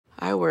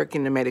work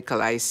in the medical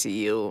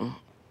ICU,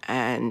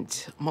 and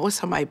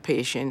most of my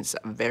patients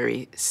are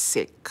very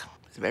sick,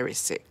 very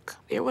sick.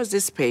 There was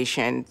this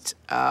patient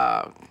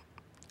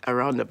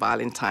around the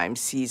Valentine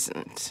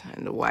season,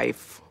 and the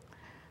wife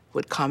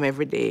would come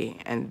every day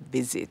and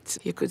visit.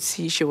 You could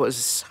see she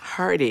was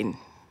hurting,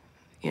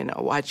 you know,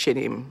 watching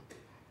him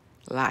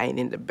lying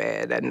in the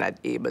bed and not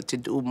able to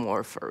do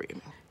more for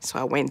him. So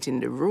I went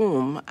in the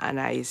room and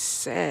I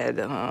said,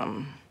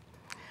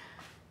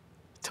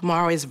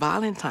 tomorrow is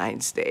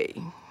Valentine's Day.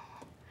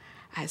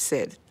 I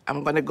said,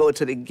 I'm gonna go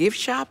to the gift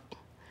shop.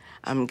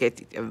 I'm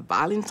getting a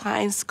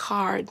Valentine's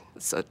card.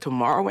 So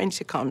tomorrow when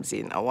she comes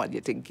in, I want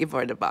you to give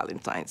her the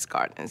Valentine's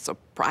card and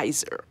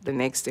surprise her. The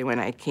next day when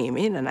I came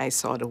in and I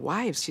saw the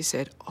wife, she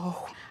said,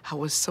 oh, I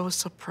was so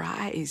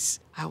surprised.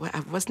 I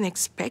wasn't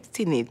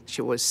expecting it.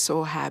 She was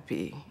so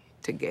happy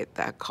to get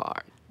that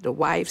card. The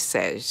wife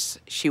says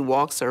she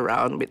walks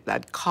around with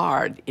that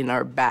card in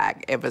her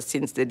bag ever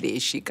since the day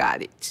she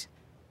got it.